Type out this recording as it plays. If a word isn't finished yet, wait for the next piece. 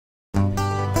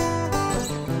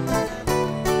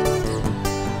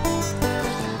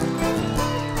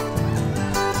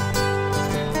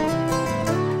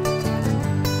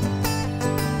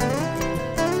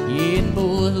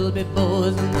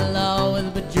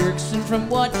from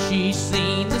what she's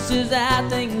seen. This is how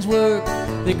things work.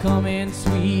 They come in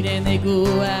sweet and they go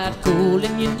out cold,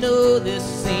 and you know this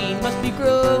scene must be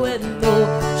growing low.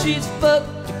 She's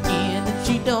fucked again and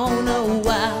she don't know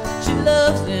why. She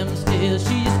loves them still,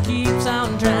 she just keeps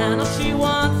on trying. All she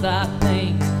wants are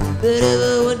things that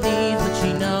everyone needs, but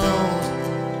she knows,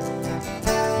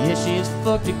 yeah, she's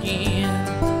fucked again.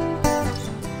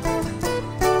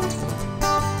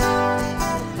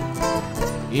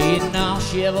 And all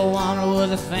she ever wanted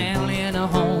was a family and a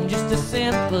home, just a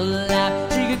simple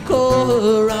life she could call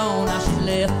her own. Now she's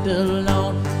left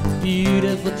alone,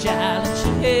 beautiful child, and she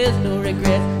has no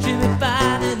regrets. She'll be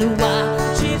finding a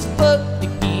wife. She's fucked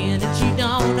again and she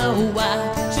don't know why.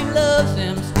 She loves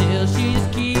him still, she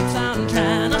just keeps on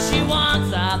trying. All she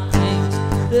wants are things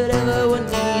that everyone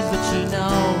needs, but she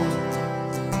knows,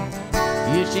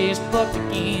 yeah, she's fucked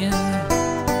again.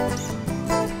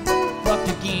 Fucked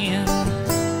again.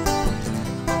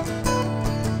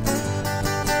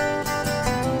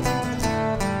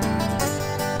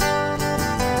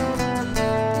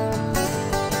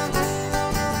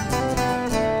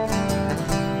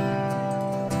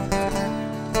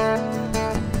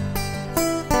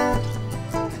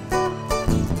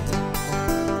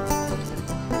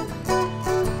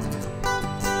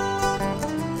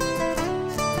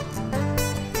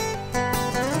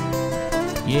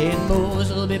 Yeah, and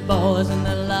boys will be boys and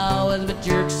they'll always be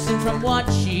jerks, and from what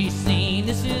she's seen,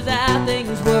 this is how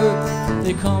things work.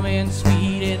 They come in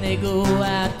sweet and they go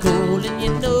out cold, and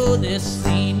you know this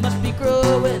scene must be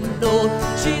growing old.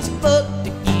 She's fucked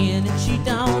again and she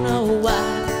don't know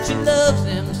why. She loves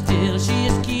him still, she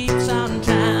just keeps on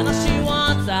trying. All she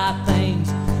wants are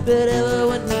things that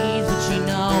everyone needs, but she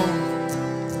knows,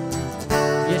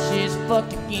 yeah, she's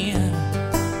fucked again.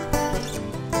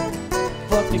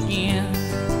 Fucked again.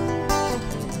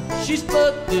 She's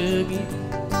fucked again.